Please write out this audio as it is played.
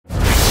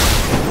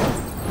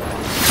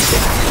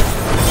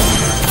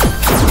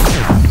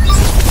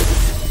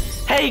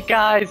Hey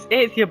guys,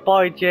 it's your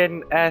boy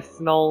Jin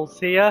S. Knowles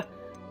here,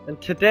 and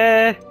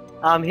today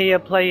I'm here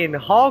playing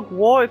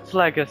Hogwarts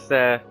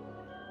Legacy.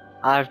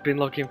 I've been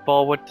looking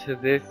forward to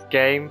this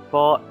game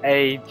for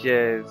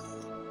ages.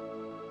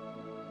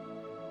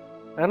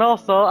 And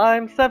also,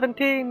 I'm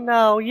 17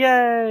 now,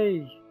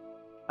 yay!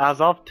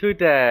 As of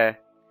today.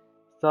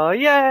 So,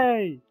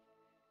 yay!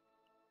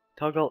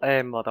 Toggle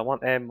aim mode, I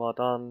want aim mode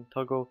on.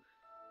 Toggle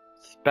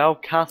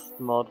spellcast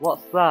mode,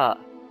 what's that?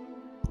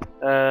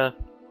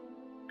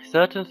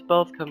 Certain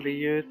spells can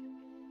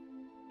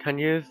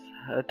use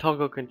a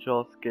toggle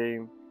control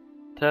scheme.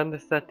 Turn the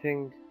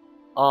setting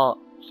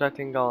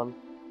on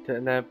to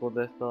enable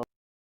this on.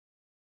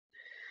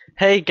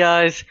 Hey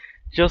guys,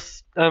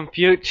 just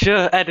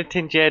future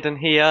editing Jaden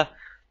here.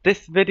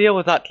 This video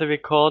was actually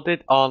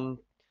recorded on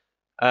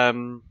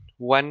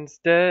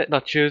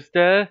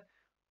Tuesday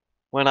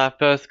when I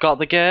first got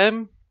the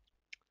game.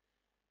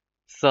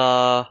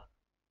 So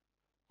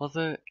was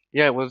it?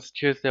 Yeah, it was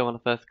Tuesday when I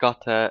first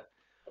got it.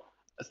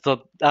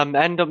 So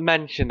end up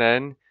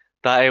mentioning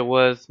that it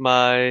was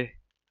my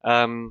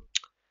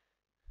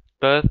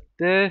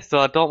birthday, so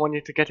I don't want you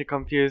to get it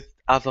confused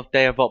as of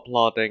day of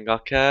uploading,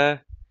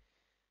 okay?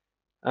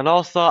 And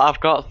also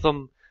I've got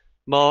some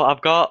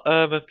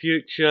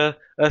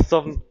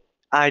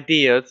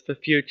ideas for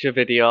future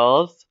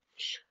videos.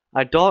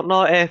 I don't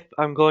know if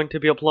I'm going to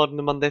be uploading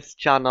them on this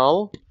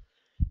channel.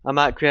 I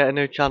might create a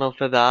new channel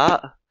for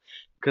that,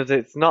 because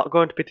it's not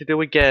going to be to do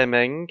with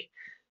gaming.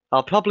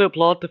 I'll probably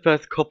upload the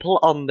first couple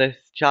on this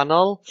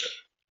channel,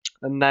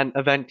 and then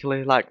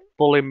eventually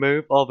fully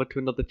move over to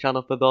another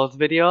channel for those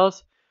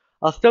videos.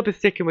 I'll still be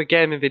sticking with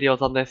gaming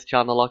videos on this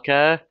channel,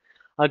 okay?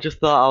 I just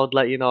thought I would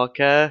let you know,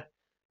 okay?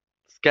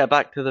 Let's get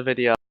back to the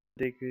video.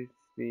 Decrease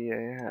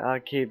I'll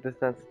keep the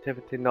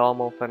sensitivity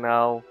normal for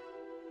now.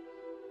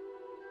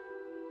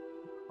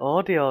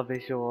 Audio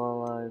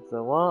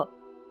visualizer, what?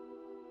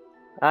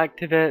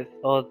 Activates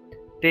or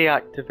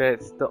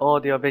deactivates the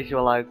audio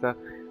visualizer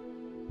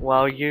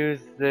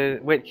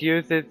which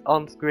uses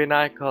on-screen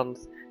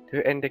icons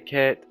to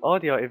indicate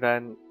audio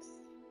events.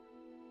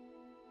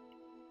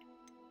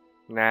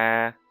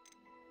 Nah.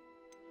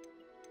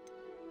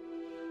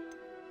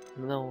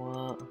 You know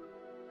what?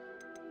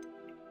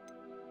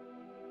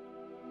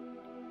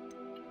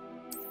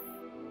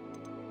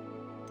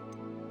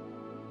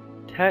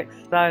 Text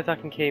size I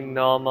can keep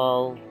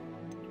normal.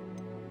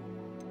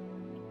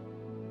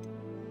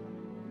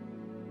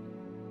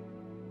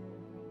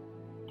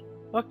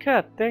 Okay,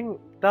 I think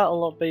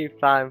that'll be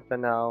fine for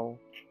now.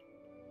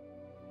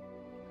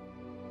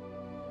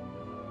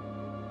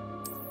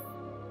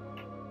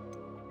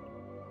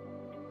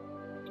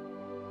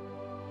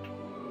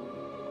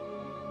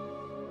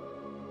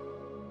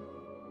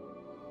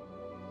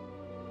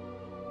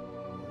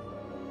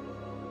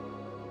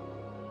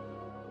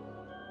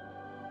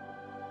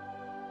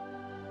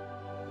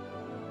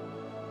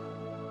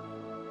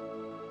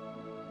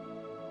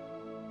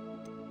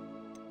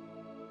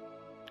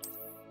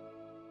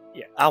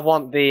 Yeah, I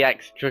want the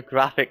extra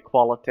graphic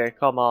quality,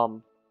 come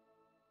on.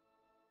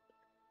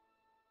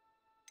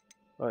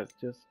 Oh, it's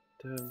just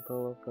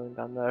going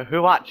down there.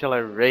 Who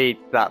actually reads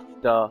that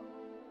stuff?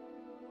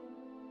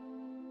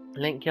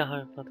 Link your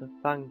Harry Potter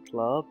fan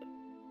club.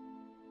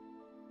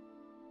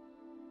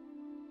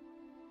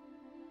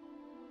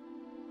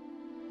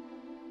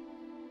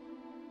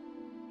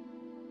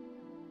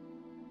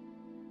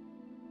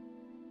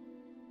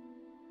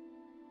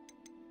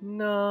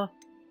 No.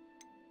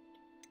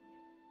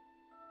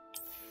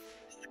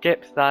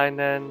 Skip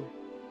sign-in.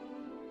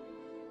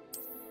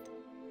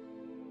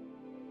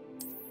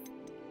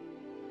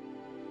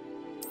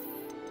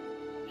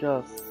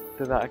 Just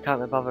do that, I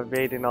can't be bothered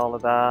reading all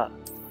of that.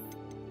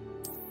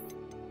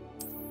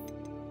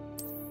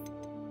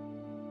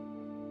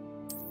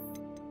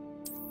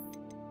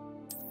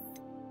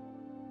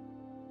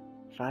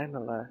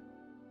 Finally.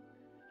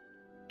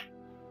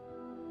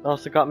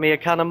 Also got me a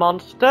can of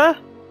Monster.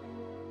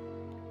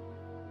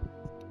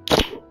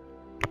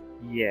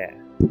 Yeah.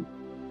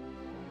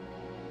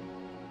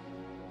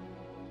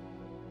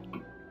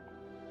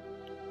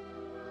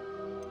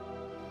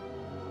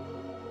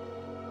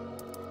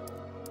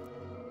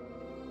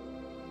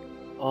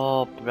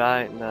 Oh,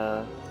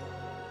 brightness.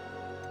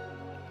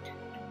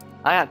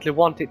 I actually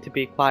want it to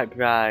be quite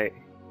bright,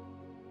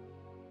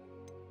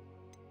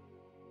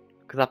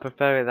 because I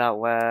prefer it that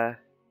way.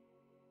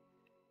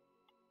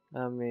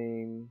 I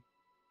mean,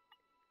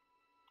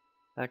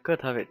 I could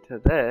have it to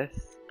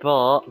this,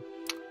 but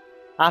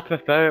I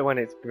prefer it when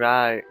it's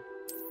bright.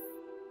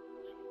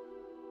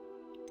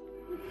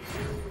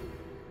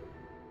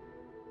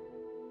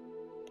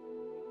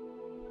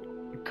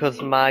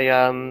 Because my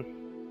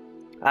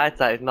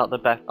eyesight is not the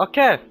best.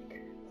 Okay,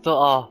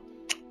 so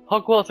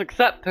Hogwarts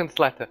acceptance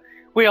letter.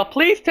 We are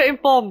pleased to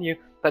inform you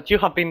that you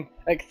have been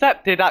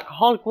accepted at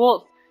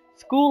Hogwarts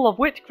School of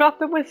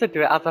Witchcraft and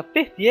Wizardry as a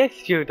 5th year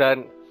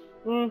student.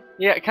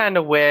 Yeah, kind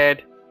of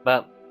weird,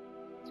 but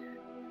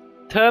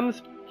term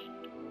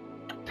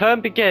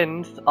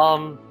begins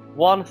on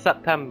 1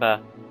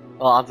 September,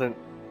 or as in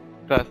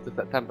 1st of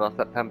September or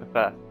September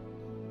 1st.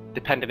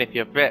 depending if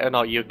you're Britain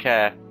or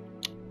UK.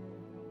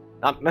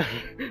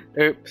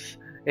 Oops.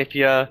 If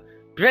you're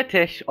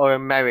British or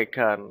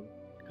American,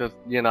 because,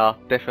 you know,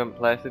 different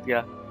places,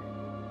 yeah.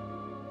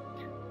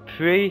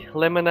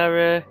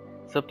 Preliminary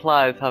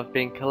supplies have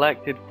been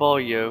collected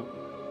for you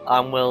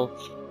and will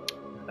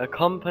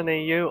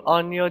accompany you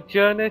on your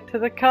journey to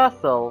the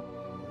castle.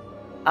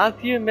 As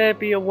you may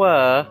be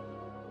aware,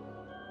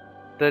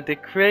 the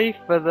decree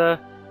for the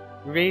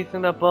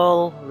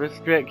reasonable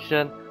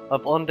restriction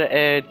of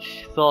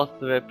underage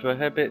sorcery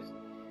prohibits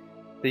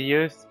the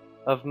use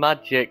of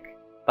magic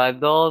by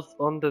those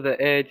under the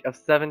age of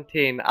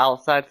 17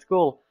 outside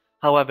school.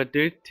 However,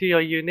 due to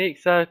your unique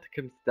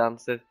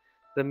circumstances,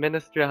 the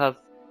Ministry has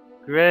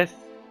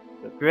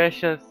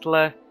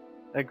graciously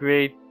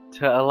agreed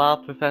to allow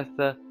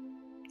Professor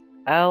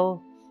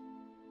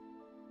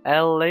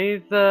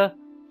Eliza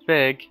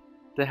Fig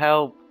to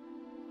help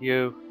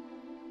you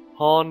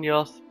hone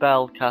your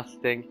spell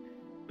casting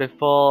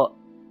before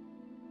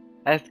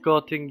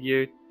escorting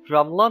you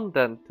from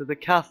London to the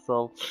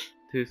castle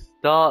to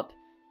start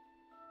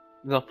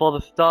for the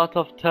start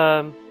of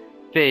term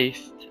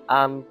feast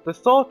and the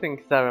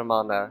sorting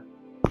ceremony.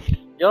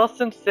 Yours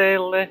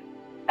sincerely,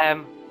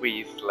 M.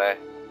 Weasley.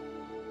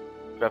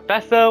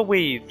 Professor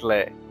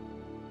Weasley,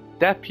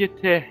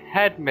 Deputy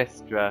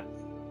Headmistress.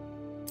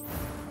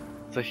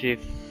 So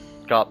she's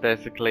got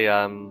basically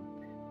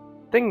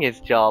Thingy's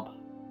job.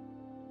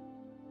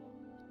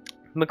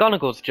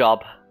 McGonagall's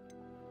job.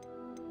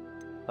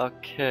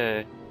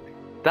 Okay.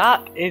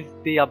 That is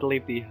I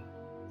believe the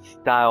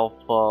style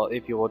for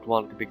if you would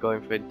want to be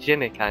going for a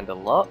Ginny kind of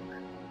look.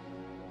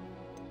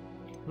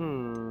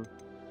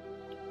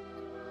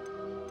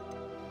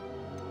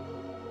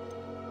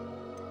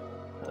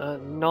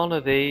 None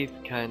of these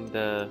kind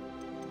of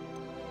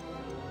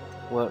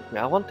work for me.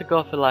 I want to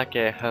go for like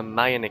a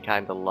Hermione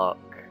kind of look.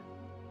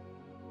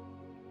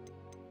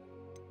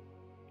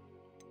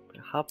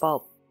 How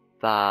about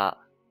that?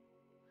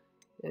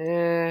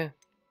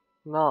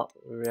 Not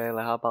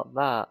really. How about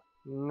that?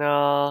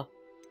 No.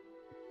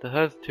 The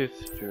hair's too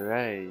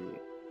straight.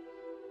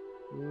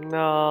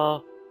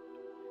 No.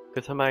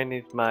 Because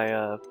Hermione's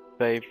my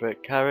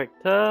favourite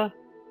character.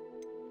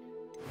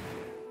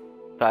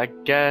 But I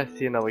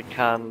guess, you know, we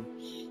can...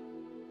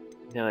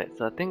 You know,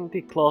 so I think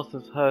the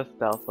closest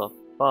hairstyle so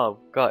far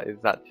I've got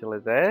is actually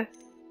this.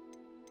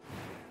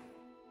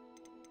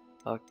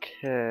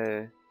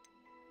 Okay.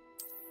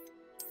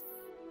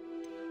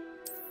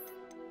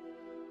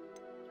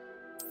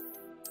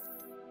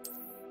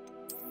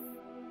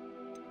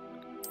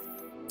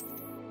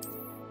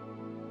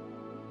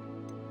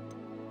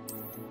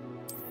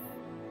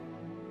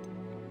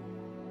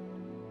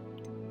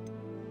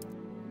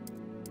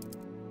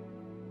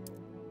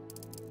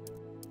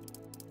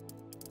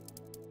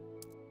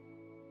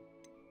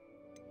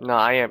 No,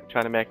 I am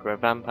trying to make her a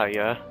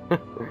vampire.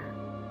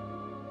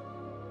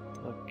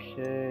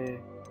 Okay.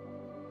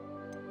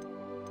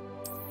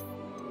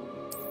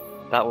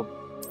 That will...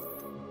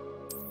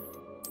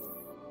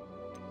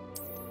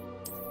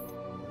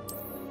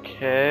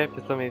 Okay,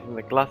 for some reason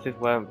the glasses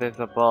weren't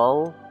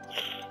visible.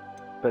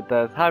 But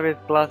there's Harry's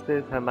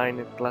glasses,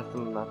 Hermione's glasses,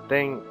 and I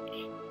think...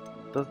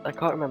 I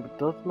can't remember,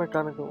 does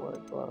McGonagall wear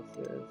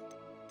glasses?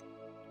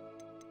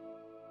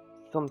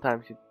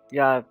 Sometimes she...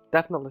 Yeah, I've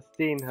definitely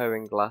seen her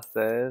in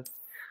glasses.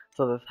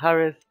 So there's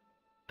Harry's,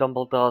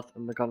 Dumbledore's,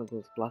 and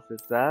McGonagall's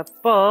glasses there,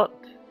 but...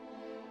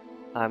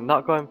 I'm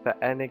not going for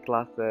any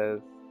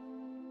glasses.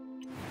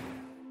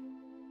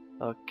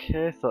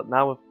 Okay, so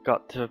now we've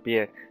got to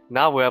be...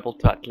 Now we're able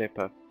to actually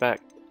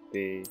perfect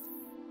the...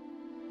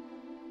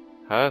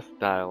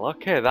 hairstyle.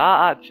 Okay,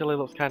 that actually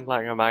looks kind of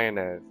like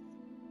Hermione's.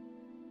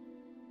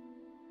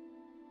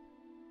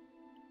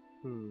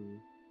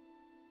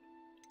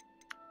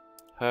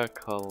 Hair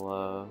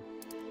color.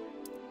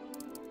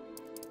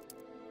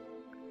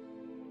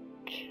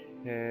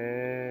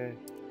 Okay.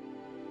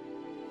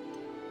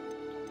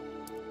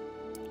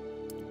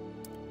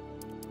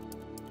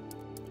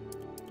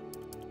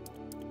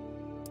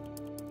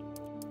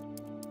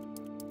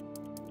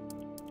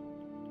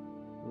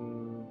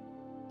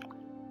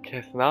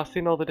 Okay, so now I've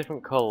seen all the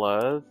different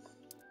colors.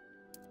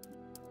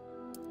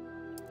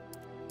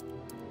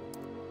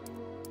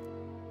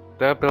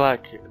 They'll be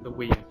like the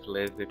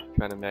Weasleys if you're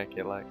trying to make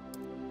it like...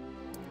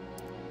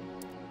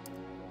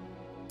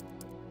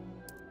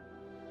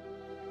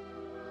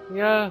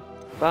 Yeah,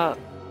 that...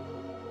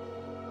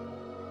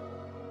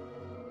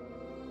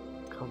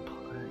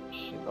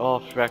 Complexion... Oh,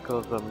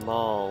 freckles and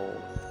moles.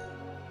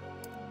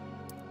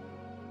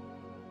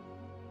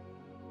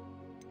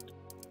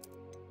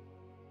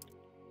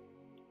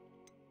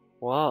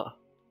 What?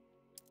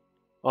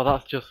 Oh,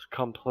 that's just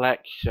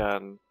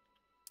complexion.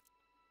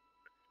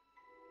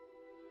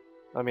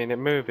 I mean, in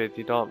movies,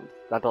 I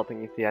don't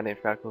think you see any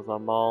freckles or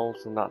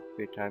moles, and that's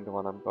the kind of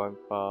one I'm going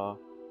for.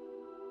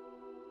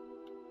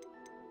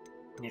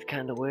 It's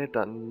kind of weird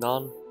that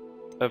none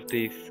of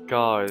these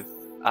scars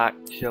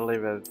actually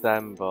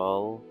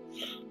resemble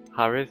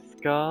Harry's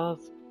scars,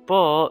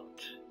 but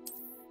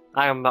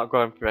I am not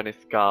going for any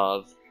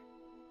scars.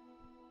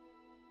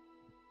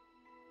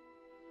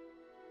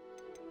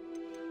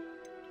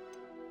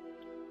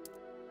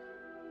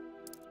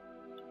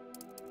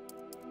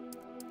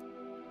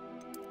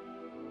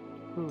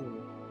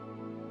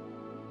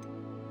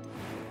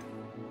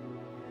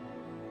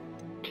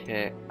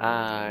 Okay,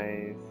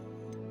 eyes.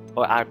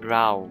 Oh,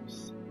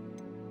 eyebrows.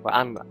 What?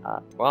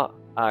 What?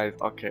 Eyes.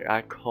 Okay,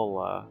 eye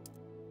color.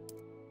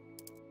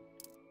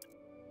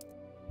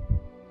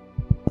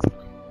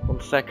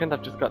 1 second,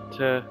 I've just got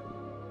to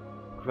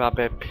grab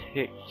a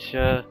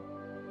picture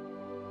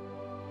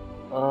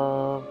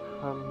of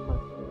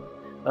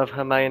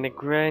Hermione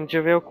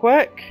Granger real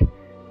quick.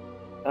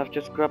 I've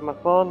just grabbed my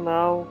phone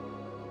now.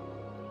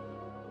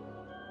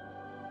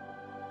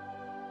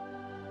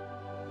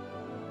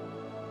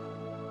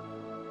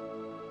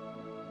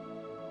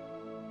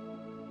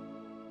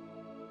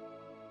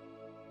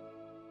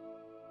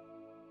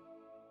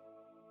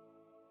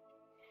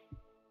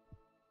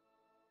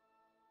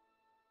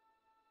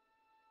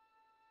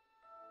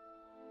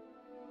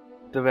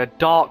 They're a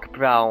dark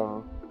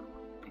brown.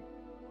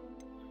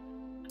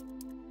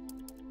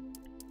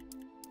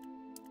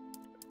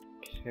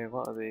 Okay,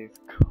 what are these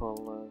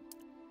colours?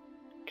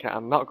 Okay,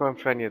 I'm not going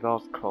for any of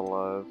those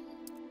colours.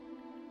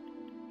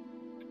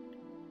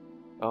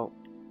 Oh.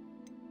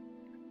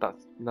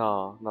 That's...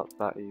 no, not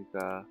that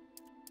either.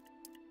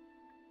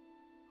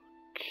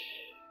 Okay.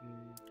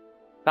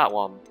 That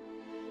one.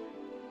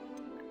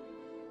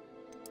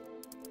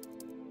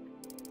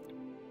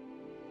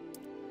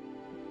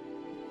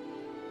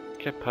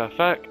 Okay,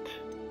 perfect.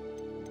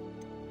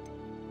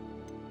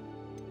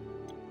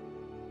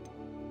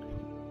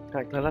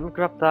 Okay, let me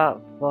grab that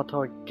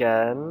photo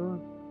again.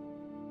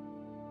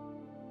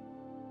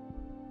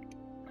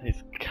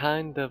 It's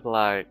kind of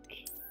like...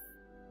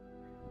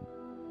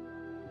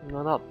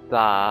 no, not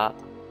that.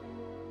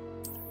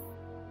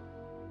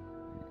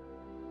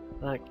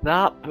 Like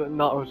that, but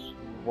not as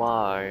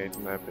wide,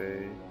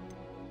 maybe.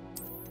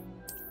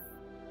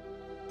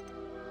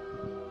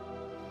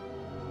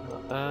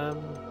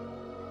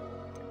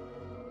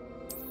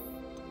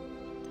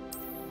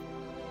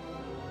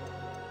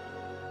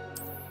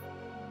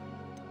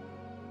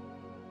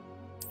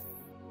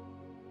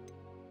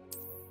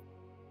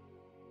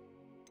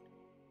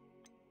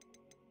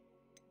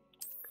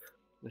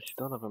 They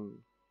don't have a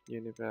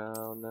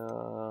unibrow,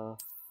 no.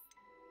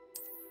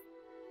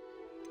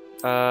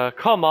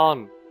 Come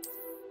on!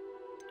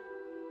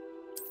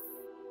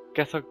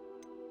 Guess I...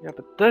 yeah,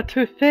 but they're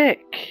too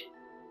thick!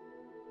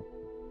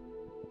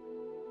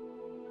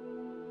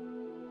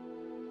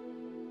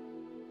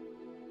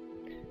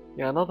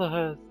 Yeah, I know that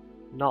her's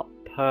not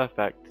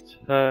perfect.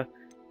 Her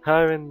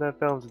in the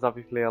films is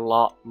obviously a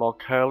lot more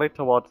curly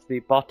towards the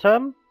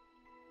bottom.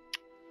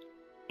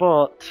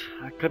 But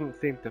I couldn't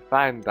seem to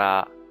find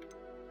that.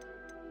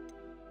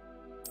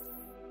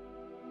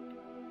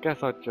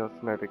 Guess I'd just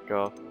maybe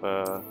go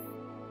for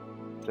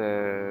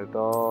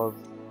those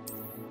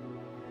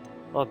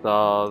or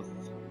those.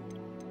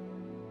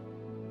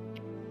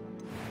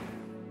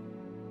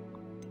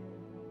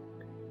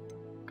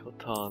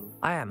 Cotton.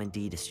 I am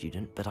indeed a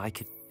student, but I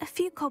could... A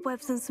few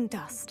cobwebs and some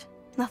dust.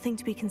 Nothing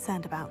to be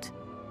concerned about.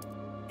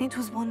 It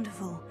was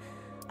wonderful.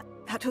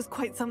 That was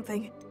quite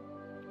something.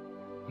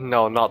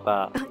 No, not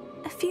that.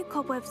 A few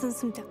cobwebs and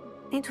some dust.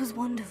 It was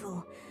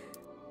wonderful.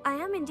 I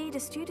am indeed a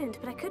student,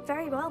 but I could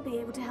very well be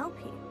able to help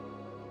you.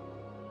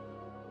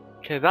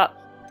 Okay, that...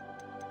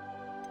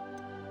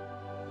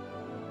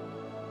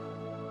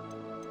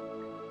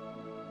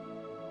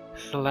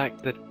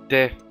 select the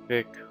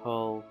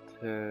difficulty.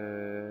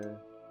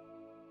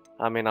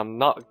 I mean, I'm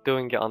not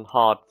doing it on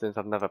hard since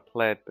I've never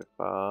played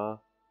before.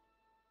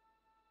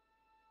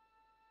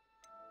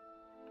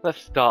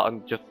 Let's start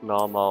on just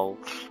normal.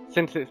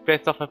 Since it's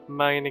based off of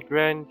Hermione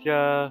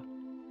Granger,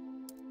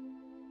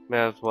 may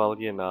as well,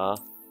 you know.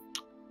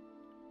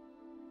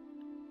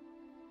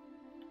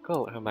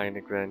 Call it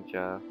Hermione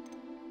Granger.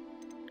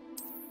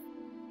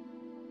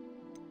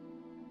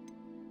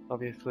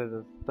 Obviously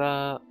there's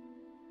that.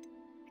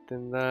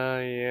 In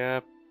there, yeah,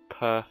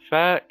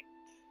 perfect.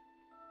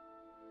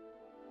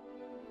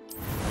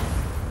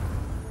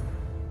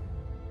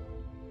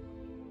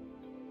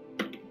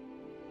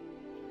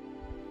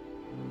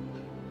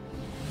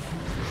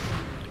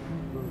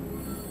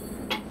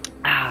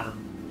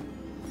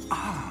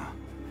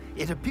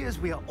 It appears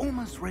we are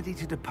almost ready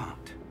to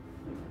depart.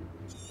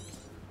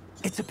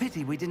 It's a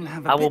pity we didn't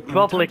have a I will bit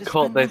more probably time to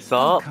cut spend on this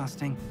up.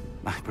 spellcasting.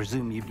 I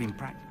presume you've been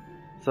practicing.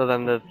 So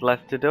then there's less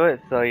to do it,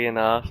 so you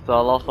know, so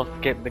I'll also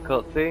skip the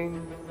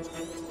cutscene.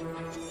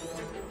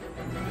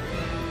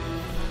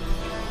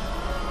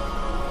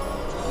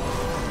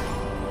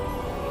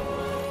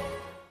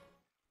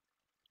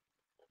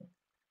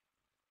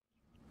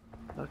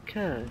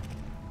 Okay.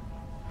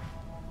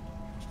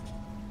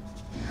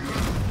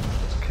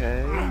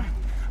 Okay.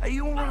 Are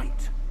you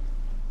alright?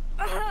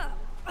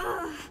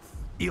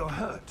 You're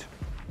hurt.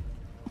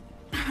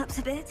 Perhaps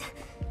a bit.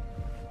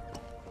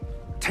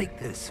 Take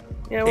this.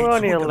 Yeah, we're It's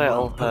only a Wiggenweld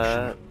little potion.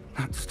 hurt.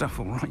 That stuff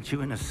will right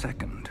you in a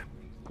second.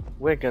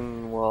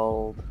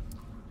 Wiggenweld.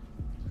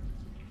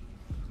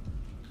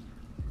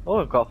 Oh,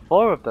 we've got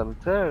 4 of them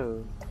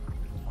too.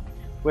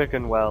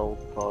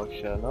 Wiggenweld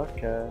potion,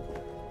 okay.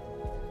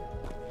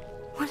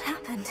 What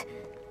happened?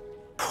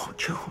 Poor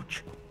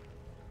George.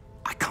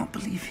 can't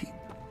believe he...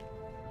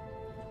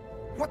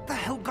 What the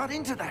hell got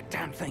into that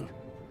damn thing?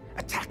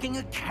 Attacking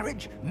a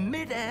carriage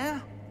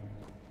mid-air?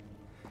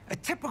 A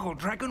typical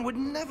dragon would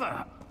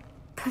never...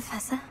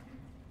 Professor?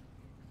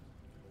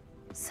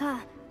 Sir?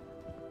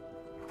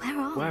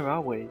 Where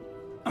are we?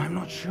 I'm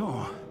not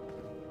sure.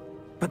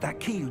 But that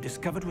key you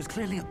discovered was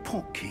clearly a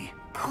port key.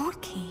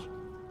 Port key?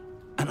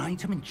 An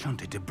item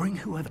enchanted to bring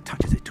whoever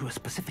touches it to a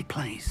specific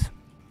place.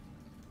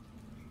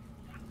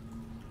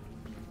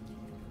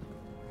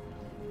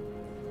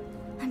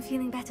 I'm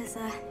feeling better,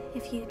 sir.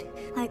 If you'd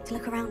like to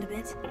look around a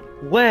bit.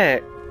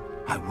 Wait,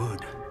 I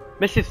would.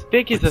 Mrs.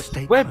 Fig is But a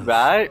stay squib, close.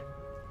 right?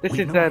 This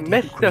We've is no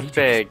idea who Mr. created this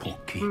Fig.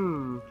 port key.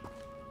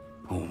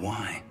 Or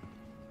why?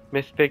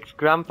 Miss Fig's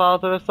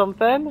grandfather or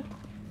something?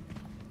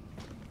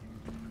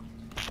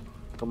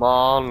 Come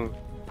on.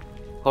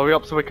 Hurry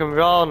up so we can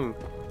run.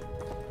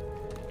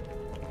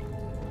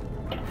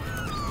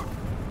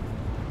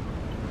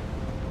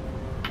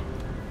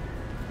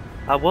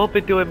 I will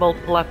be doing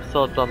multiple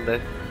episodes on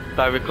this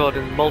by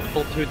recording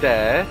multiple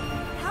today.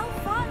 How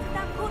far did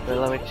that port So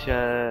let me take?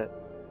 check.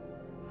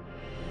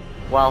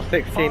 Wow,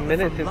 16 Farther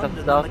minutes from since I've London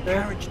than the started.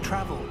 carriage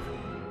travelled.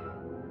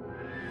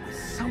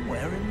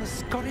 Somewhere in the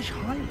Scottish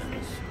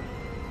Highlands.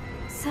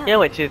 Sir, Yeah,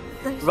 which is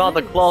those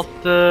rather roads. close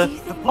Do to you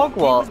think The port key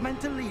Hogwarts. was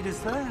meant to lead us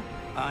there.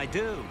 I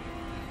do.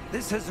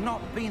 This has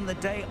not been the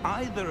day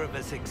either of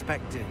us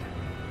expected.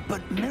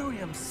 But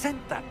Miriam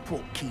sent that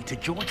port key to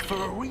George for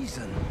a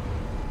reason.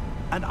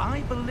 And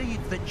I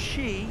believe that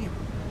she,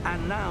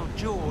 and now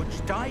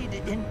George, died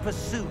in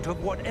pursuit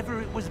of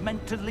whatever it was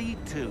meant to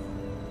lead to.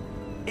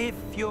 If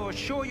you're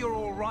sure you're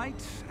all right,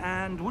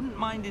 and wouldn't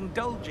mind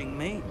indulging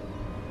me,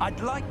 I'd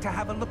like to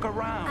have a look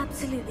around.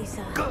 Absolutely,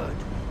 sir. Good.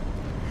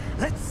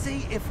 Let's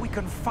see if we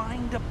can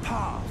find a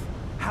path,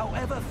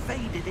 however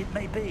faded it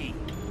may be.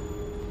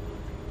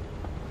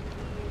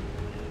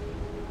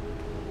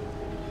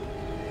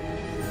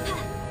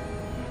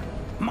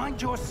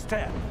 Mind your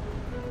step.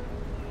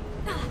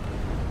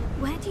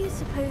 Where do you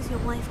suppose your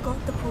wife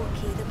got the port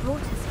key that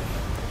brought us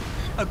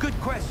here? A good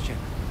question.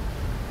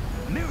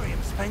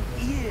 Miriam spent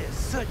years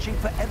searching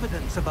for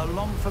evidence of a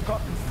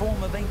long-forgotten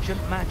form of ancient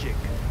magic.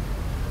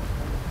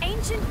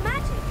 Ancient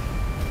magic?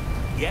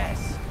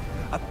 Yes,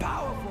 a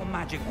powerful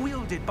magic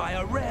wielded by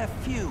a rare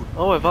few.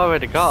 Oh, we've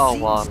already got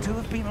Seems one. to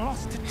have been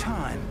lost to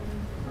time.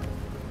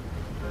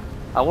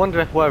 I wonder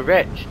if we're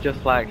rich,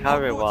 just like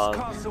Harry Hogwarts was.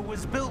 Castle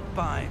was built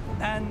by,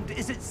 and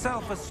is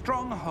itself a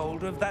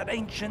stronghold of that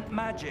ancient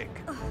magic.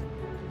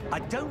 I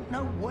don't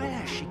know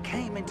where she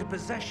came into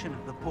possession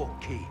of the port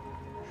key,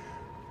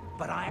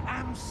 but I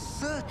am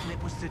certain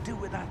it was to do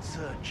with that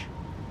search.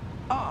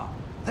 Ah,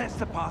 there's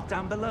the path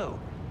down below.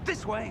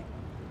 This way.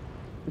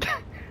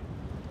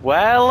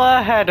 Well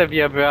ahead of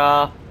you,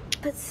 brah.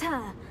 But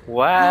sir,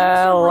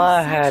 Well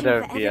aren't you ahead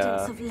always of searching you. for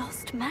evidence of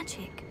lost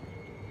magic?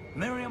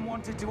 Miriam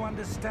wanted to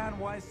understand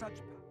why such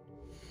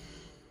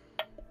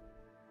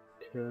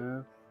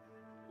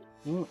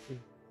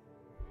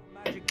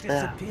magic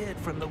disappeared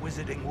from the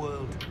wizarding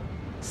world.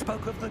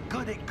 Spoke of the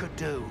good it could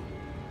do.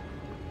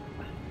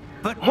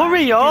 But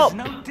Hurry magic up! is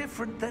no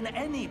different than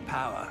any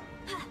power.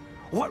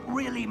 What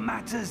really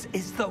matters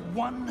is the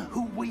one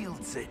who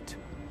wields it.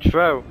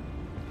 True.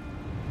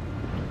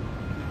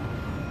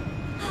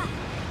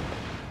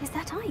 Is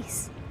that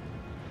ice?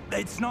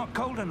 It's not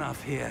cold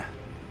enough here.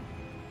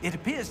 It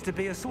appears to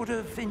be a sort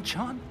of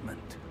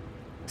enchantment.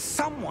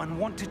 Someone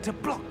wanted to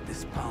block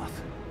this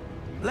path.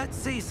 Let's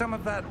see some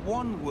of that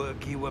wand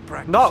work you were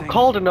practicing. Not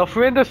cold enough.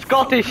 We're in the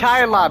Scottish Focus on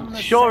Highlands.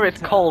 the Sure, it's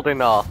centre. cold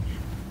enough.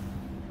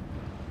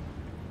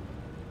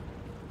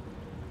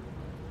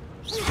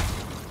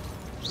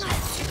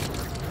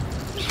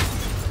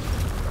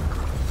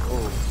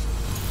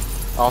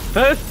 Our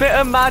first bit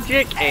of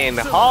magic in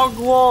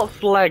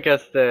Hogwarts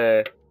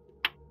Legacy.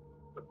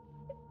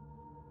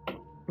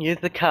 Use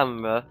the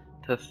camera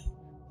to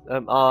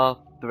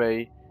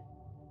R3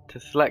 to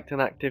select an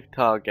active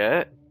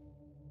target.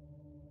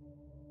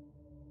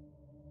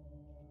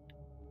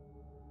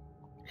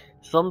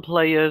 Some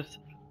players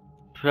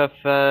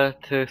prefer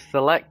to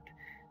select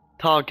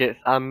targets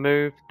and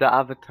move the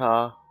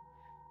avatar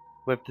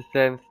with the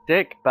same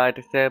stick by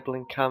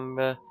disabling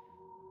camera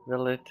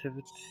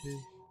relativity.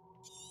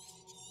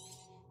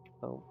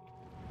 Oh.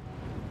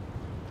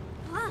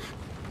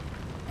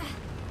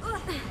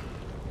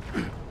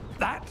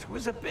 That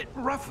was a bit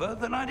rougher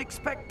than I'd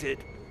expected.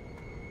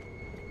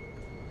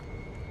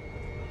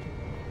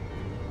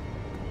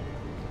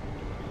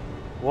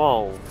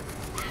 Whoa.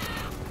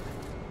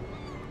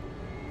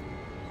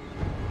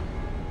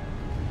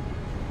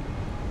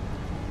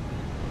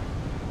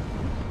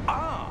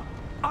 Ah,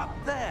 up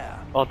there.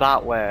 Oh,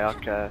 that way,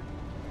 okay.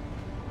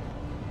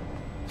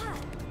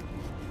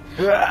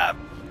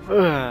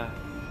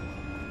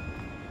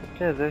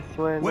 Okay, this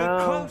way We're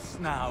now. close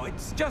now.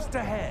 It's just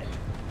ahead.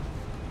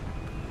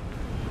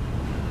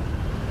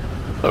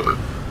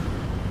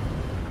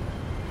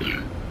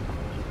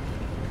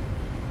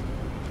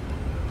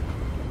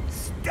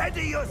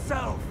 Steady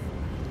yourself.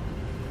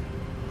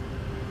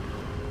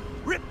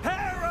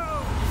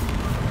 Reparo!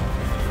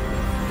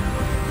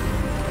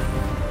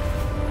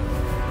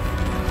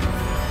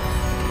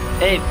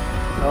 It's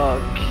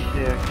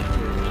okay.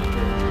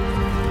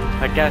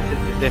 I guess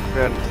it's a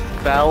different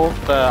spell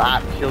for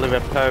actually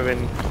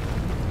repairing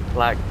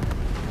like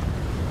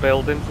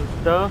buildings and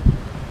stuff.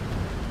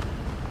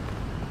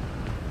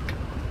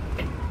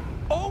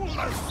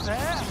 Almost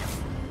there.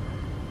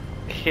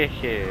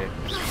 Hehe.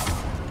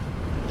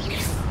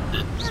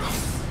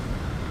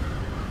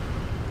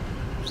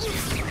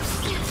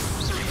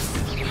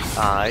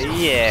 Ah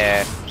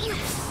yeah.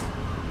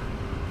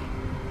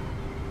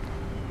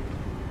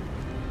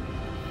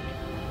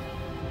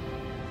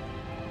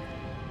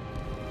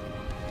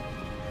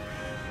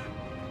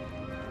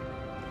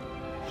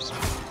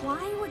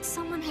 Why would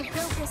someone have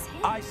built this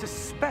here? I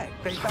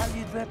suspect they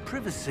valued their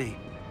privacy.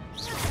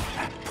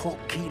 That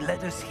portkey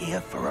led us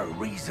here for a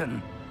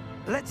reason.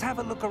 Let's have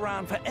a look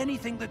around for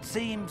anything that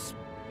seems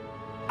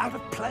out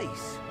of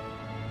place.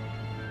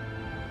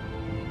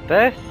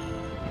 This?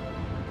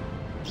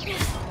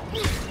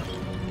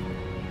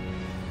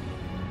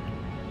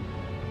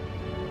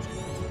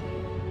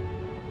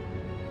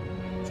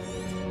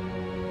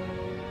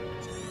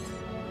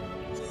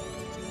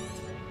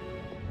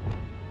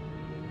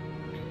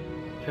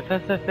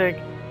 Professor Fig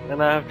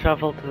and I have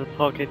travelled to the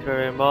portkey to a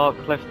remote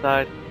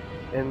cliffside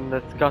in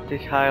the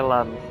Scottish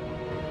Highlands.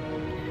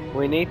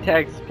 We need to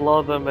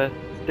explore the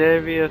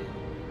mysterious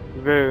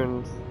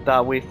runes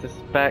that we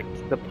suspect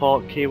the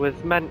portkey was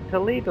meant to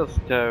lead us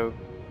to.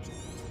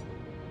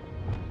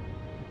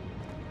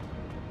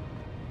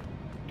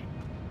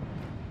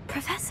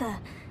 Professor,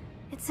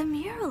 it's a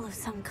mural of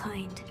some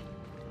kind.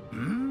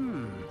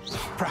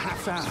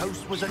 Perhaps our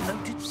host was a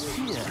noted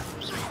seer.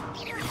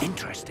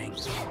 Interesting.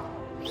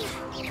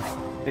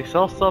 It's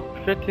also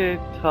pretty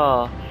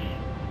tough.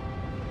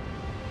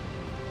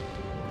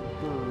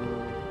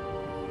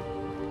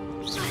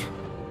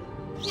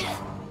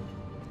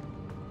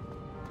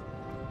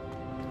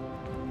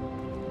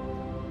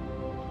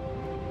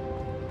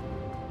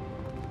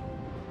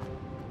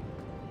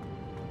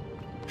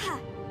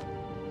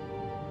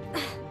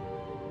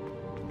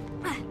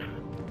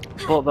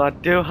 But I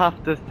do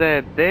have to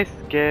say, this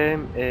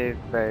game is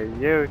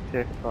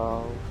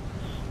beautiful.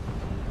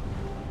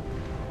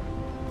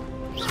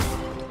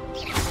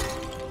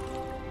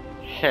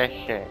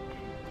 Hehe.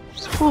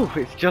 Ooh,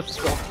 it's just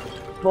so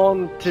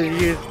fun to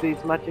use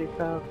these magic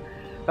powers.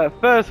 At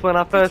first, when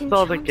I first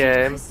saw the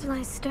game,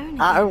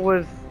 I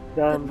was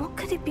But what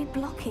could it be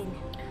blocking?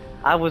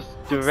 I was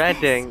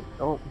dreading. this?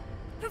 Oh,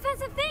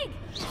 Professor Fig!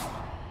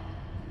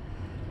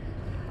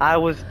 I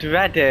was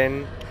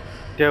dreading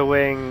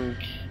doing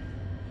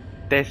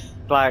this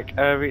like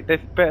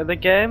this bit of the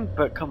game.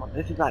 But come on,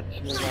 this is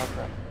actually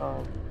rather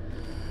fun.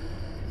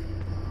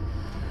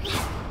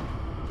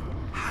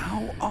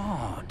 How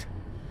odd.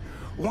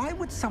 Why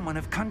would someone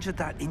have conjured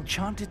that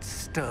enchanted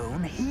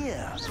stone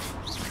here?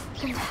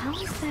 And how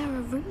is there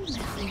a room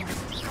there?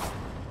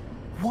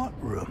 What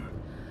room?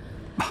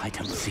 I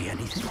don't see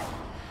anything.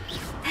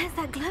 There's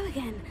that glow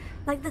again,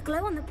 like the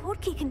glow on the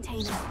portkey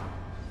container.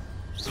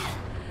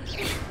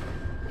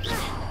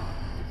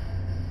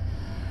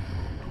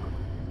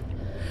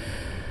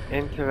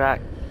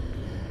 Interact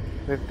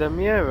with the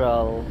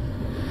mural.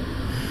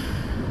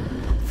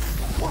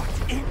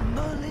 What in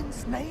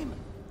Merlin's name?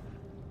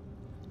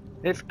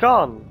 It's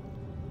gone.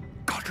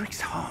 Godric's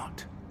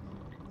heart.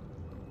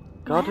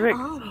 Godric's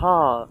are we?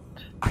 heart.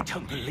 I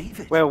don't believe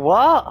it. Wait,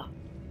 what?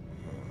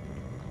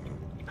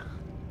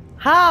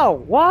 How?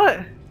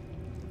 What?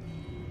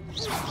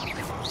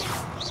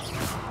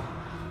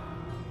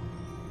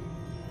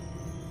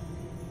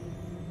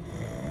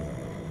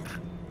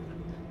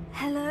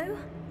 Hello?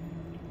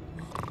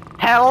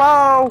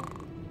 Hello?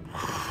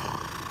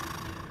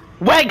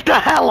 Wake the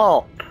hell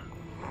up!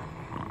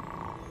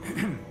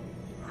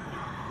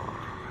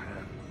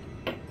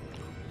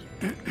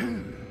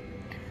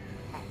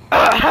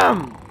 Ahem.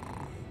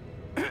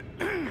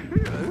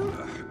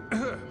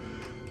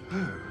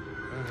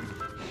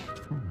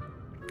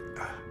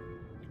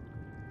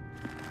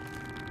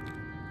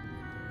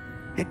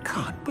 It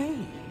can't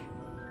be.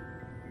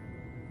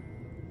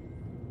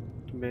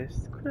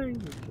 Miss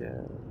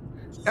Granger.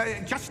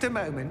 Just a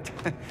moment.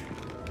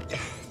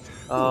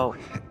 Oh.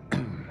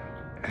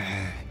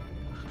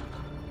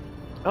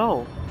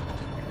 Oh.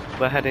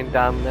 We're heading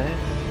down there.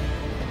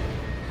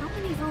 How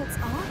many vaults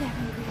are there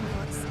in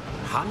Gringotts?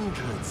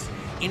 Hundreds.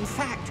 In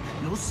fact,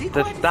 you'll see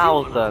There's quite a few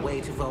on our thousands.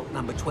 way to vault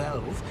number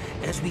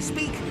 12. As we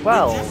speak,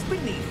 Well. we're just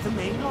beneath the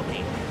main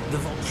lobby. The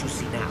vaults you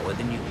see now are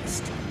the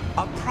newest.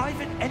 Are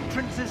private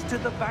entrances to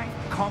the bank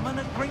common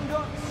at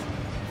Gringotts?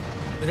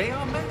 They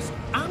are most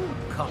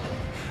uncommon.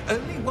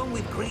 Only one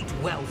with great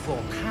wealth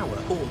or power,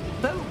 or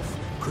both,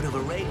 could have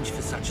arranged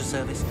for such a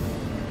service.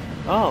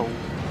 Oh.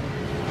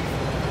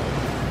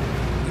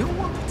 You'll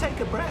want to take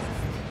a breath.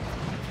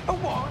 A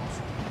what?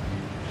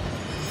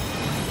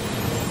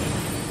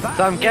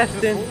 So I'm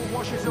guessing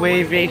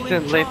we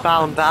recently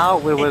found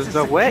out we was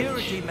a witch.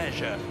 Security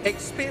measure.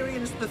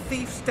 Experienced the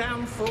thief's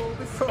downfall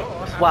before.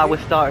 That's why we're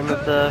starting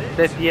with the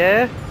this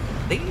year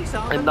These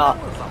are and the not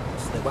lower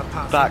vaults that we're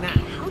passing back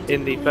now.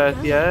 in the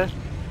first year.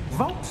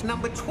 Vault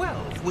number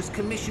 12 was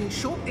commissioned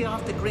shortly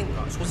after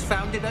Gringotts was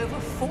founded over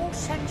 4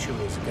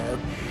 centuries ago.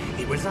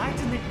 It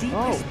resides in the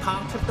deepest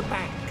part of the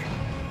bank.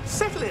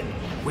 Settle in.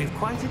 We've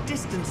quite a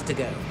distance to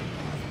go.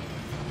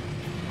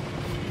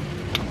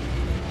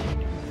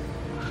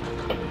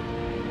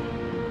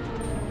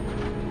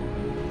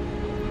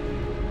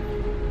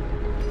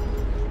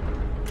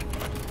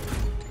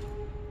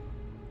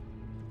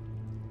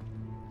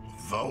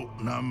 Vault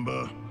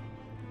number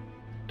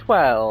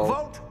 12.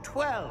 Vault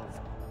 12.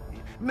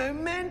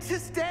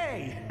 Momentous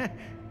day.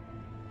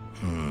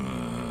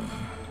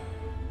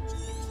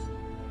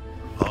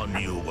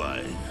 on your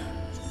way.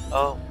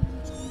 Oh.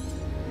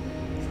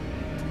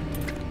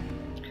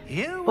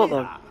 Here But we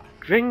the are.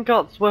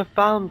 Gringotts were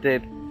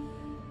founded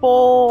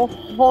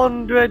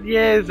 400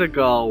 years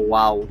ago.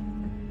 Wow.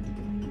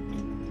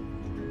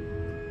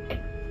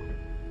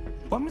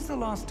 When was the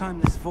last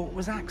time this vault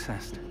was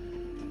accessed?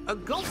 A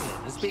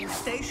goblin has been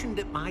stationed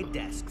at my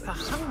desk for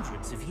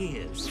hundreds of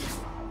years.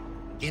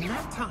 In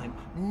that time,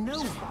 no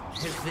one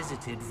has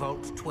visited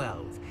Vault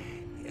 12.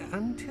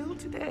 Until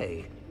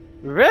today.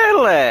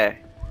 Really?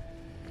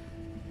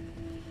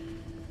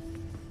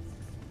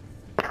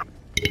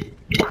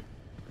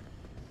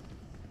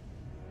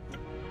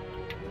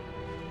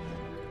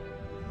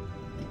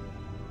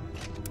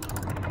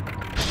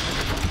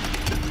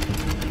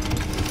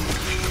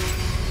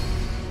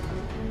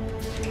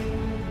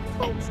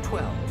 Vault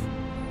 12.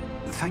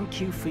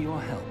 Thank you for your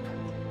help.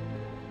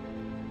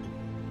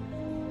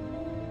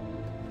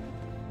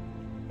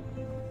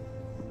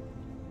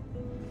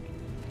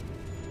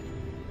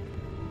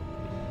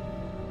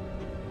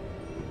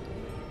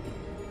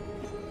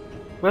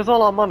 Where's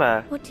all our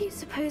money? What do you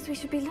suppose we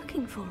should be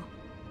looking for?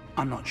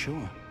 I'm not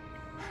sure.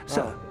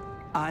 Sir,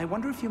 I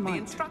wonder if you The might...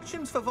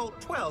 instructions for Vault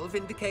 12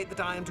 indicate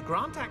that I am to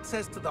grant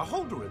access to the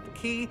holder of the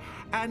key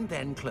and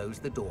then close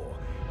the door.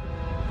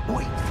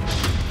 Wait.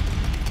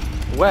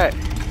 Wait.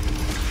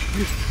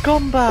 You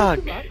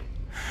scumbag!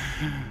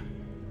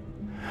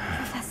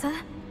 Professor?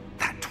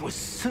 That was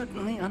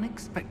certainly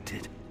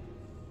unexpected.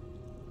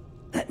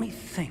 Let me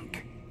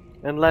think.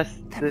 Unless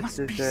There this must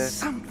is be a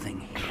something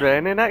here.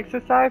 training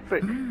exercise,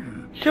 but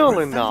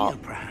surely Revelio,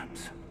 not.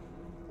 perhaps.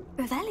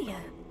 Revelio?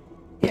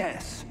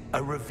 Yes,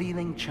 a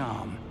revealing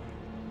charm.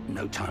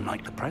 No time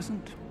like the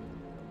present.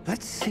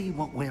 Let's see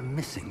what we're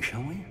missing,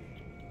 shall we?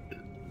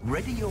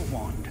 Ready your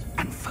wand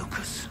and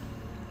focus.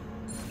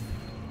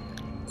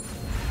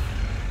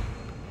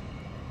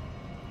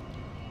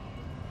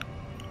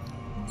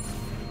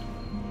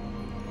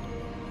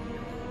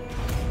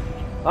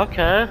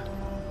 Okay.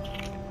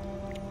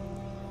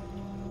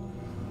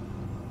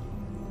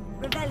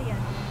 Revelio.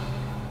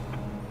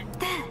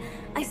 There!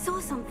 I saw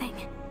something.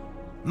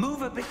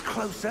 Move a bit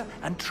closer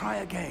and try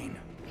again.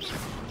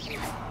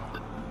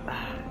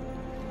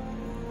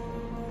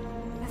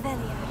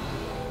 Revelio.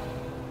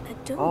 A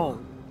door. Oh.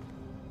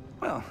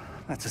 Well,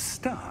 that's a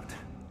start.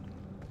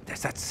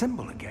 There's that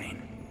symbol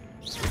again.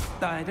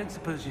 I don't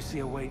suppose you see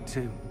a way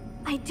to...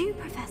 I do,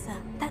 Professor.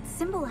 That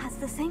symbol has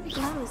the same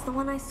glow as the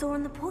one I saw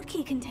in the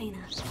portkey container.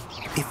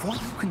 If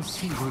what you can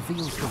see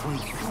reveals the way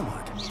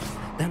forward,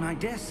 then I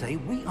dare say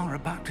we are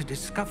about to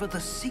discover the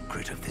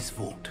secret of this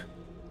vault.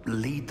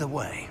 Lead the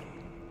way.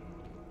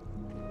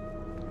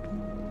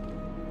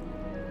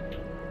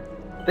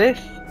 This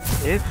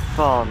is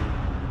fun.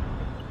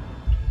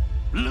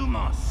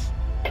 Lumos!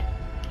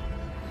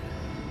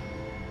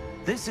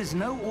 This is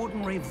no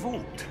ordinary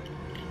vault.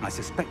 I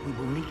suspect we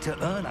will need to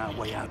earn our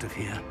way out of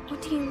here.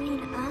 What do you mean,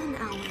 earn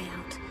our way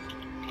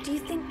out? Do you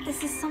think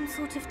this is some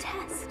sort of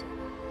test?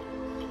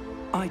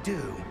 I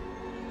do.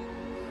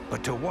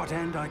 But to what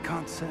end, I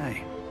can't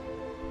say.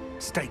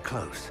 Stay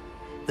close.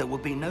 There will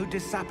be no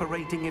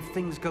disapparating if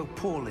things go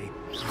poorly.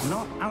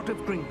 Not out of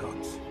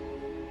Gringotts.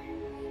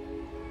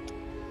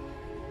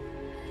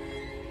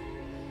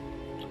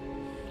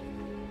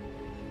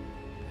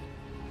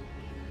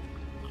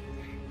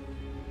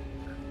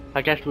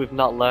 I guess we've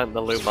not learnt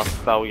the Lumos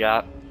spell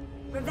yet.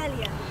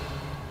 Revelio.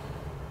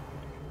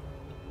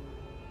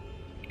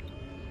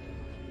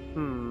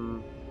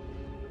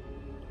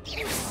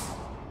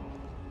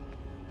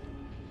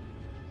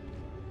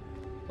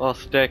 Or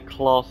stay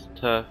close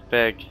to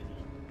Fig.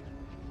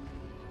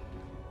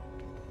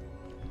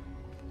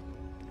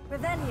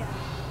 Revelio.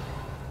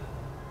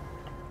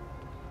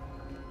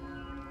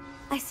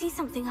 I see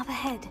something up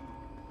ahead.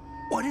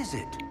 What is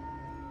it?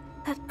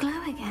 That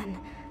glow again,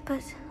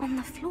 but on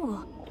the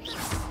floor.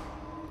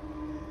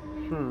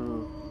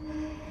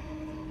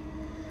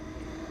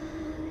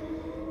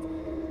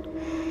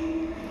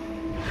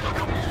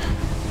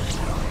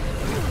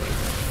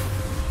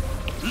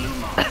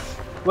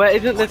 Wait,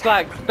 isn't this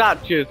like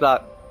statues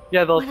that...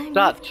 Yeah, those When I moved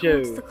towards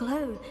statues. the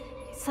glow,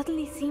 it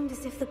suddenly seemed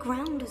as if the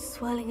ground was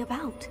swirling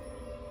about.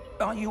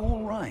 Are you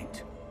all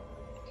right?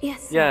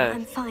 Yes, sir, Yes.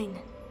 I'm fine.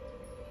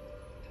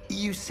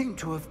 You seem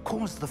to have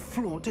caused the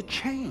floor to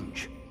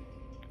change.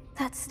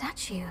 That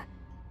statue.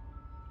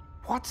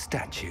 What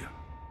statue?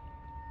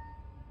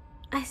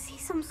 I see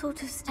some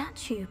sort of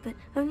statue, but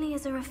only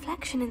as a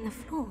reflection in the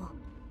floor.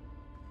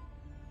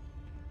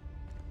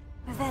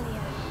 Revelio.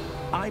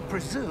 I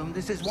presume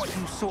this is what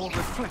you saw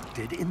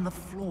reflected in the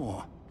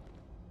floor.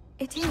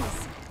 It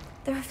is.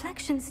 The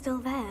reflection's still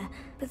there,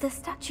 but the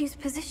statue's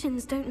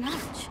positions don't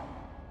match.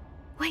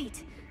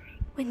 Wait,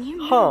 when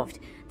you moved,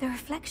 the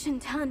reflection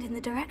turned in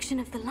the direction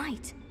of the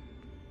light.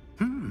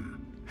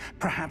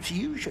 Perhaps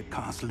you should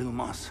cast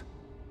Lumos.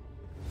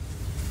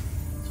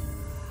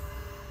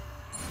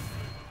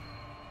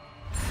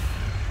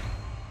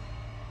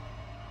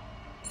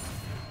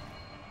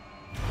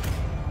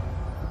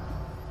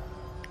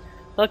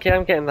 Okay,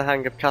 I'm getting the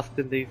hang of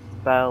casting these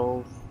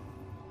spells.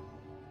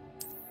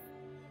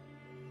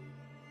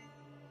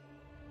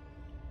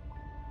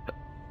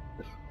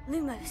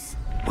 Lumos.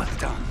 Well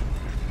done.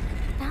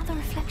 Now the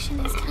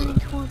reflection is turning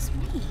towards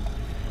me.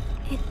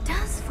 It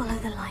does follow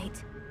the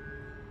light.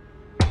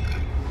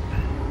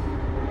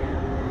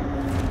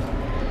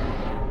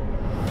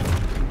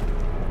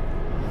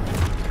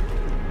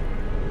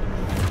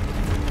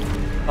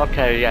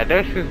 Okay, yeah,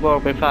 this is where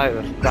we fight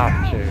the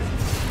statue.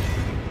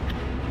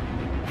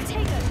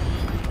 Potato!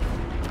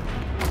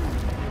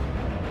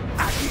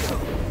 Accio!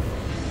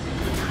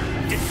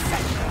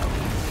 Descendo!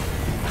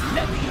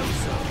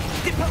 Levioso!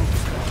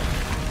 Deposo!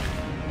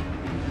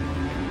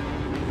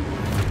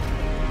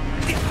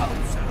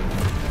 Deposo!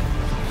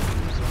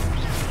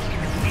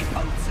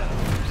 Deposo!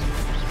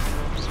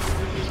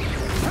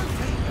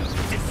 Potato!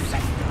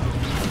 Descendo!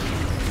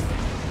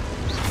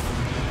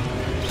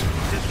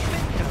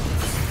 Defendo!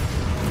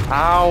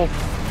 Ow!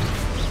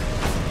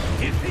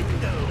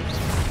 Defendo!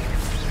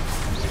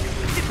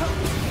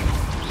 Deposo!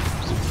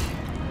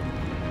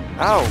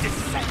 Ow!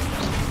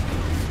 Descendo!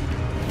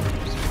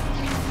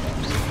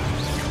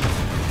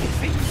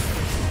 Defendo!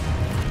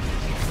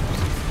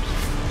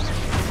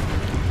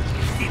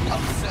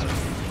 Deposo!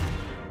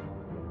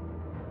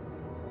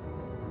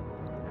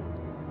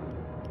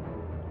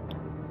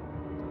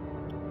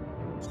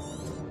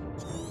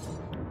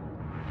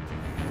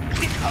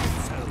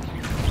 Deposo!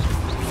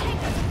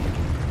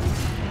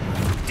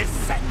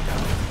 Descendo!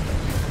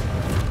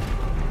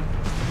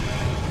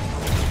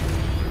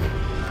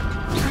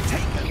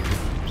 Potato!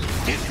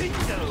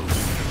 Defendo!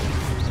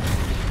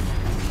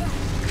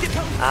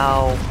 Deposo!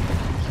 Ow!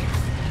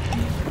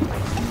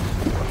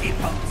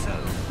 Deposo!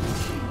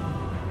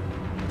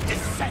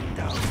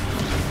 Descendo!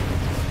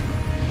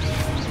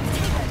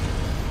 Defendo!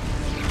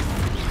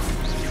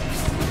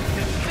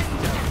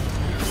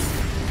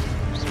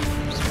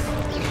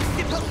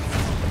 Deposo! Deposo!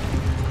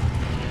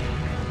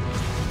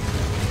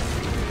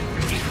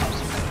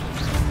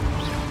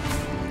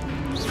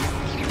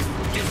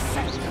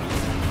 Descendo!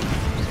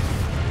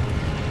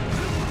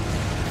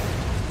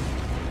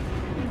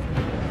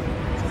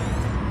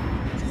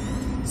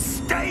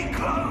 Stay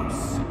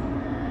close!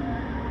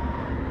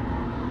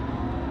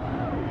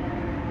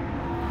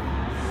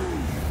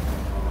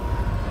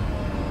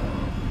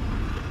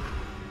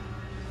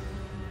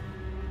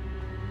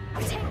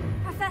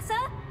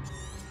 Professor?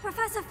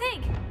 Professor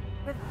Fig!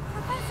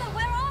 Professor,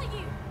 where are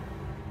you?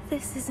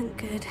 This isn't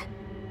good.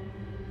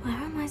 Where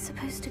am I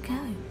supposed to go?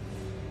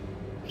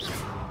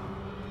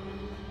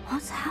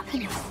 What's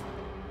happening?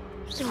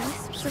 The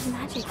wisps of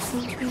magic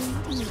seem to be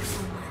leading me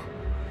somewhere.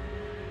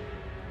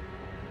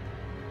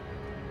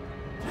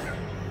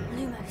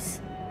 Lumos.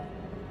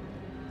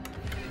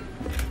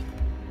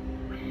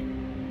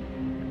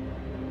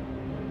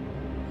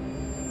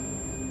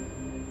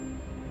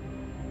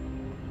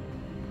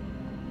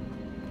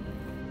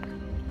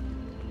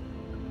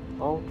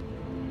 Oh.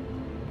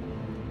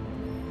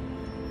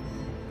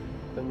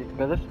 Don't need to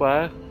go this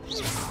way.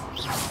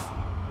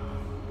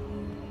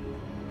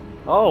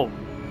 Oh!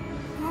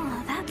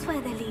 Oh, that's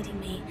where they're leading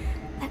me.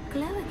 That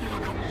glow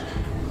again.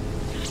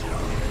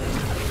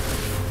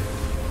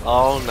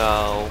 Oh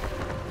no.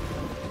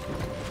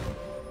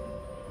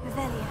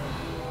 Revelio.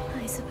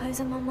 I suppose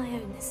I'm on my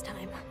own this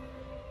time.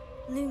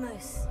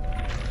 Lumos.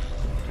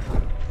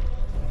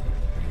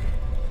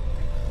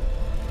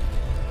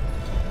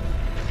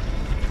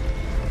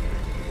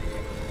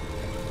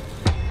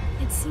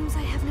 It seems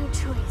I have no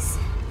choice.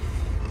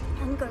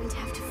 I'm going to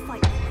have to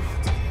fight them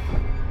out.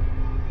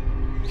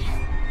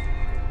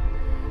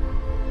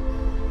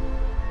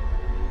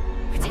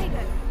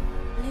 Potato.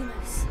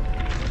 Lumos.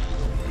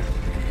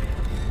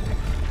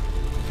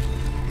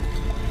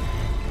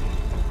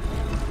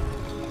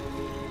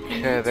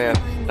 Okay, they're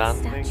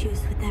standing.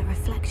 Statues with their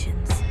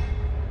reflections.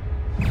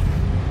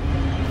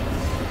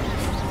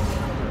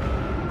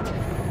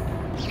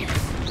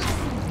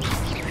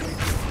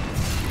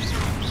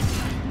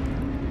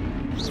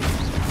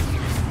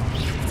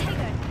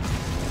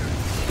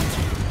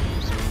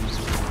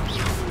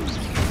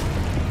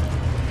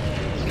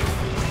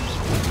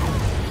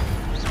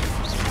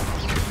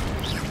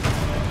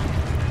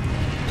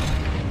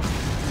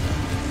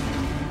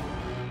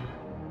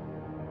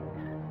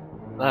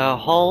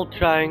 Hold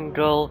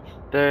triangle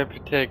the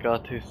potato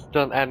to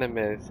stun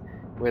enemies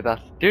with a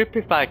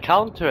stupefy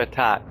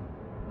counterattack.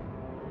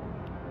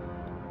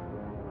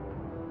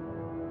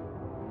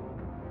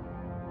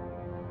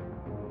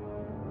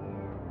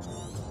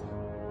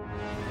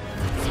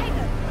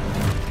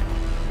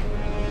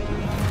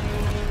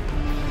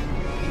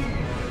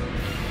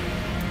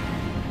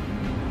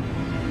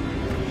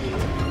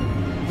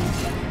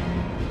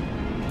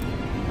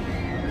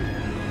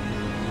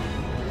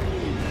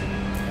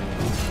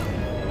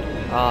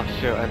 Oh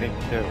shoot, I need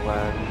to do it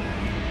when.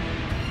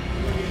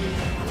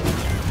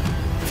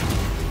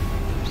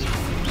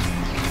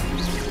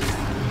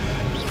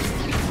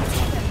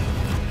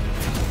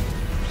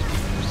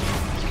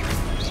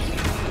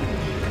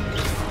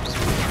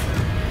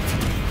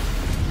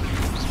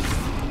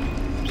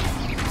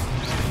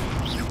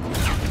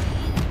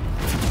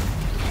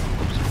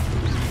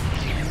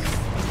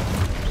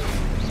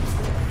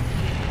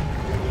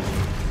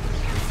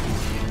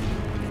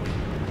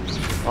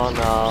 Oh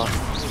no.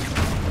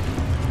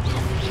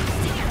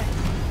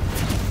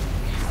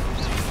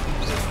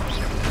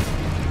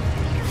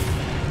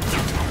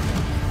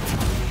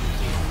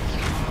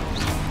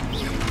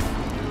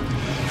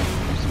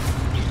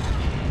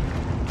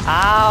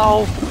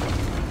 Ow!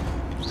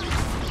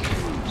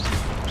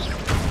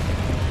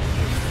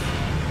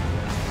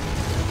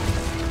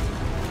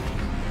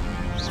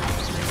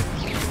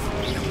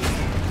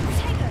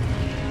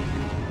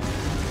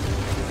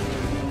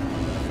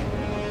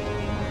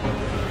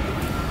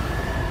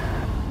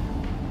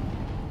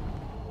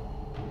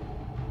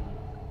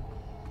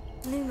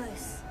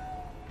 Lumos.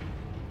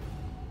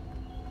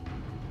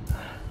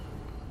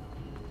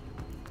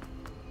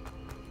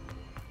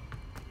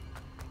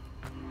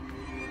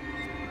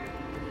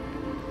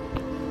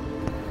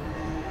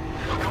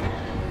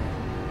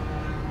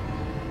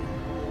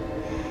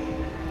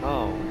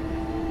 Oh.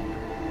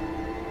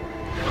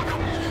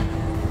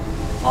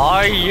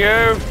 Are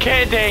you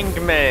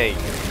kidding me?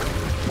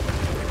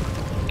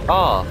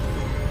 Oh.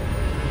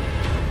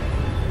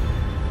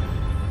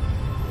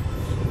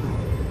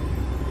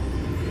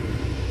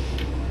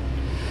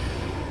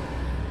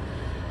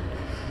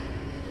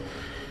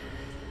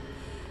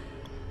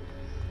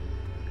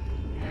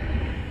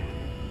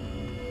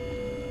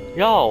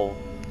 Yo.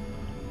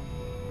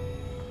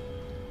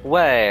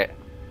 Wait.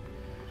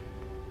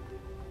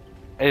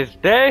 Is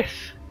this?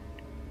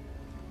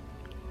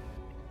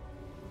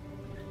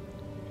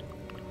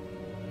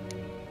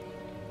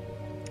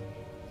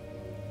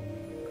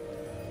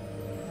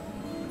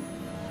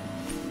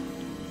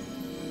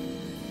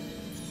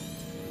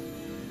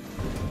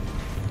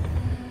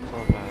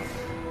 Okay.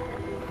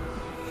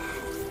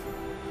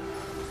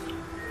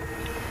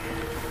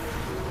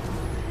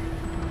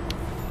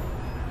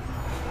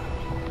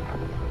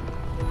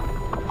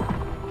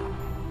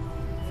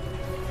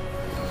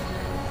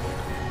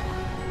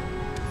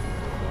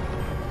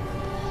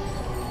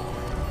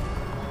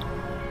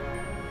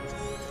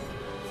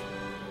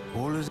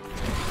 All is...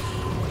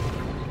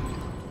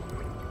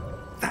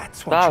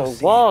 That's what That you're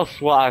seeing. was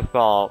what I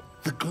thought.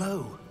 The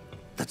glow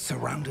that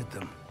surrounded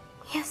them.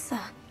 Yes, sir.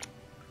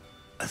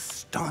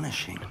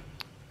 Astonishing.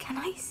 Can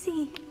I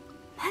see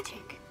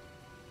magic?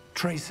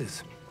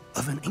 Traces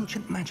of an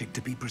ancient magic,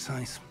 to be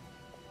precise.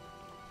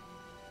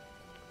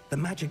 The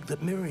magic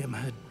that Miriam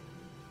had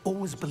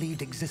always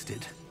believed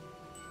existed,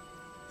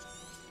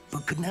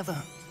 but could never...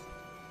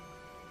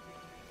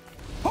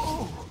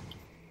 Oh!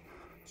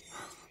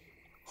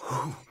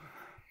 Oh!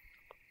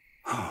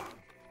 Oh.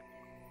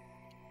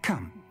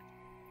 Come.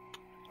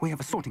 We have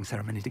a sorting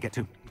ceremony to get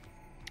to.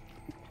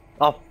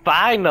 Oh,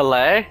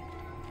 finally!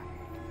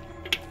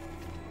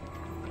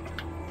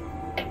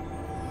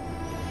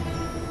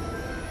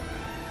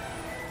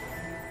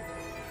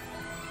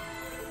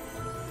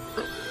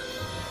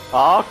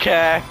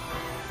 Okay.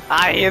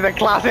 I hear the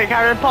classic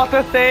Harry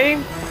Potter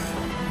theme.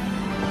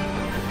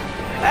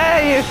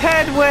 Hey, it's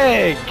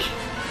Hedwig!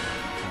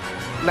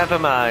 Never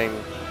mind.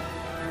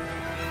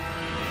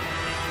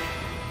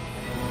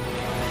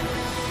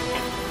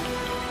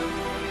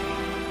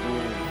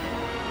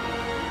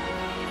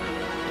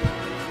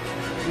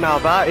 Now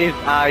that is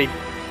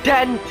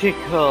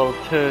identical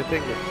to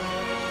thingy.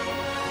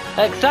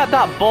 Except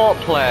that boat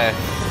place.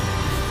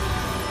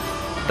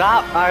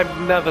 That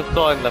I've never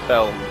saw in the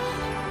films.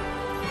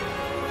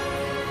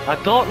 I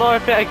don't know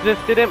if it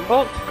existed in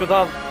books because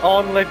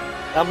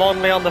I'm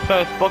only on the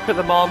first book at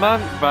the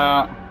moment,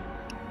 but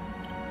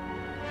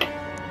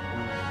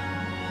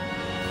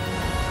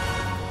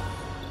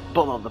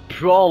the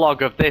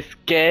prologue of this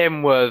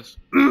game was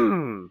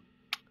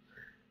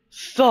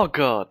so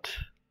good.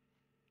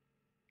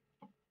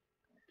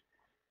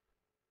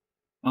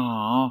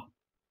 Aww.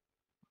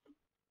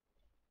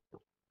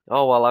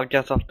 Oh well, I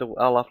guess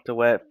I'll have to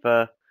wait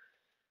for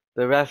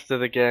the rest of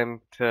the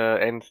game to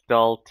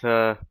install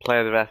to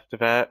play the rest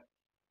of it.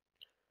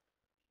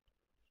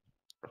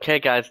 Okay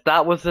guys,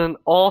 that was an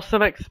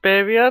awesome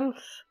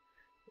experience.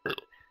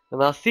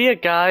 And I'll see you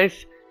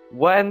guys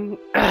when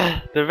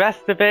the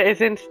rest of it is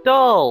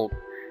installed.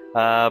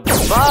 Bye!